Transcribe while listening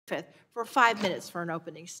Griffith for 5 minutes for an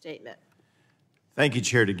opening statement. Thank you,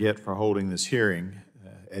 Chair DeGette, for holding this hearing.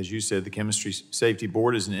 As you said, the Chemistry Safety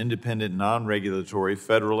Board is an independent, non-regulatory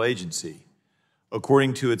federal agency.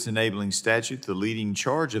 According to its enabling statute, the leading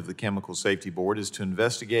charge of the Chemical Safety Board is to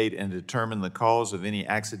investigate and determine the cause of any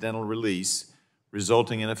accidental release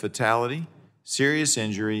resulting in a fatality, serious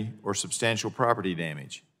injury, or substantial property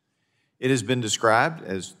damage. It has been described,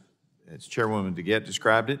 as Chairwoman DeGette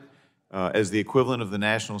described it, as the equivalent of the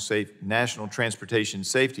National Transportation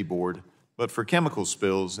Safety Board, but for chemical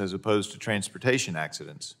spills as opposed to transportation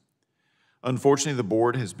accidents. Unfortunately, the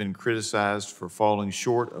board has been criticized for falling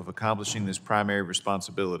short of accomplishing this primary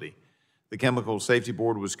responsibility. The Chemical Safety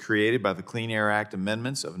Board was created by the Clean Air Act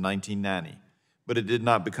amendments of 1990, but it did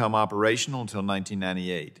not become operational until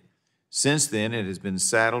 1998. Since then, it has been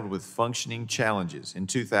saddled with functioning challenges. In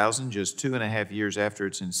 2000, just 2.5 years after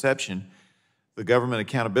its inception, the Government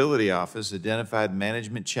Accountability Office identified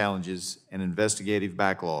management challenges and investigative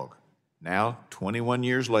backlog. Now, 21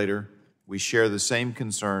 years later, we share the same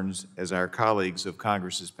concerns as our colleagues of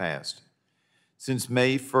Congress's past. Since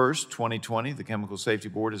May 1st, 2020, the Chemical Safety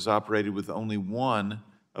Board has operated with only one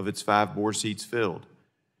of its 5 board seats filled.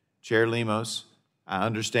 Chair Lemos, I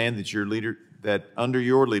understand that under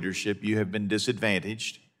your leadership, you have been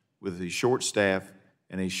disadvantaged with a short staff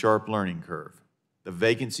and a sharp learning curve. The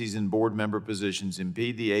vacancies in board member positions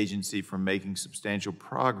impede the agency from making substantial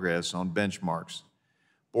progress on benchmarks.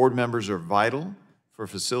 Board members are vital for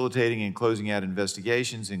facilitating and closing out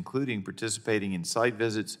investigations, including participating in site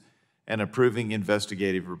visits and approving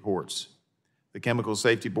investigative reports. The Chemical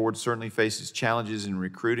Safety Board certainly faces challenges in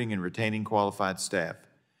recruiting and retaining qualified staff.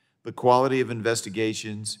 The quality of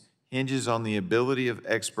investigations hinges on the ability of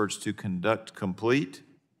experts to conduct complete,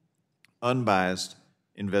 unbiased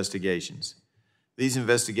investigations. These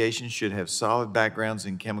investigations should have solid backgrounds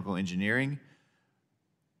in chemical engineering.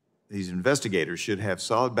 These investigators should have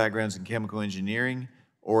solid backgrounds in chemical engineering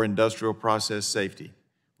or industrial process safety.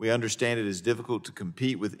 We understand it is difficult to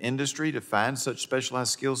compete with industry to find such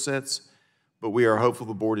specialized skill sets, but we are hopeful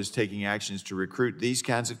the board is taking actions to recruit these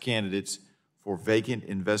kinds of candidates for vacant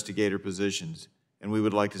investigator positions, and we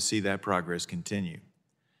would like to see that progress continue.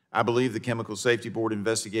 I believe the Chemical Safety Board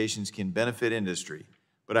investigations can benefit industry,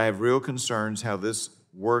 but I have real concerns how this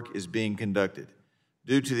work is being conducted.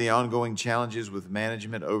 Due to the ongoing challenges with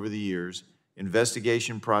management over the years,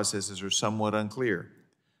 investigation processes are somewhat unclear.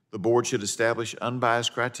 The board should establish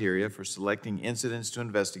unbiased criteria for selecting incidents to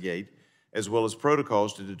investigate, as well as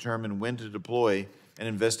protocols to determine when to deploy an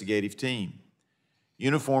investigative team.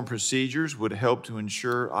 Uniform procedures would help to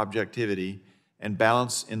ensure objectivity and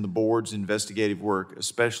balance in the board's investigative work,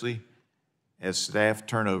 especially as staff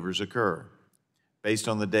turnovers occur. Based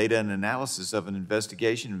on the data and analysis of an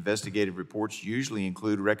investigation, investigative reports usually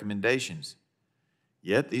include recommendations.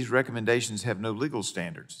 Yet these recommendations have no legal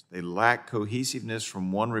standards. They lack cohesiveness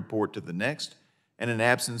from one report to the next, and an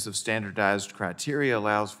absence of standardized criteria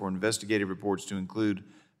allows for investigative reports to include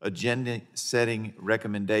agenda-setting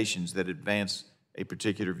recommendations that advance a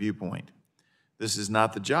particular viewpoint. This is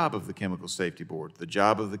not the job of the Chemical Safety Board. The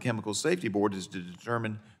job of the Chemical Safety Board is to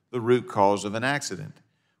determine the root cause of an accident.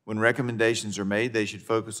 When recommendations are made, they should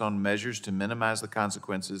focus on measures to minimize the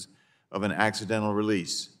consequences of an accidental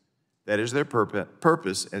release. That is their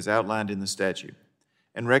purpose as outlined in the statute.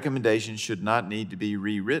 And recommendations should not need to be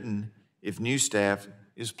rewritten if new staff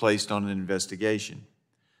is placed on an investigation.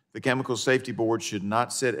 The Chemical Safety Board should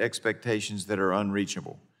not set expectations that are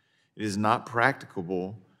unreachable. It is not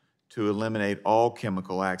practicable to eliminate all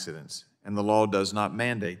chemical accidents, and the law does not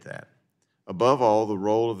mandate that. Above all, the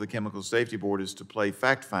role of the Chemical Safety Board is to play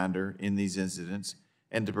fact finder in these incidents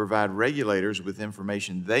and to provide regulators with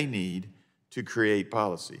information they need to create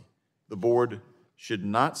policy. The board should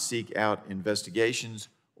not seek out investigations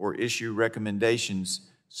or issue recommendations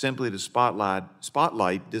simply to spotlight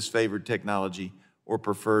disfavored technology or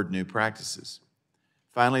preferred new practices.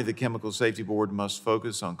 Finally, the Chemical Safety Board must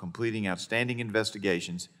focus on completing outstanding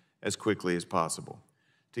investigations as quickly as possible.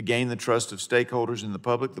 To gain the trust of stakeholders and the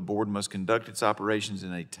public, the board must conduct its operations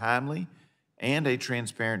in a timely and a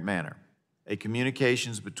transparent manner.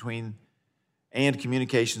 Communications between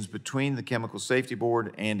the Chemical Safety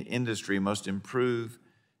Board and industry must improve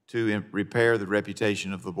to repair the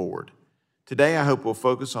reputation of the board. Today, I hope we'll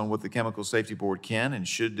focus on what the Chemical Safety Board can and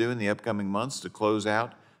should do in the upcoming months to close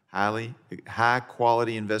out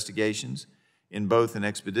high-quality investigations in both an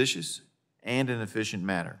expeditious and an efficient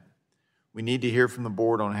manner. We need to hear from the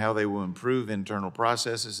board on how they will improve internal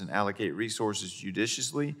processes and allocate resources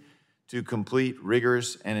judiciously to complete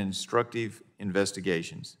rigorous and instructive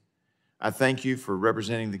investigations. I thank you for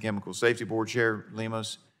representing the Chemical Safety Board, Chair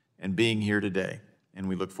Lemos, and being here today. and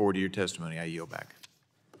we look forward to your testimony. I yield back.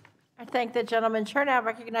 I thank the gentleman. Chair now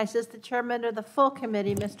recognizes the chairman of the full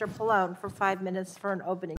committee, Mr. Pallone, for 5 minutes for an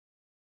opening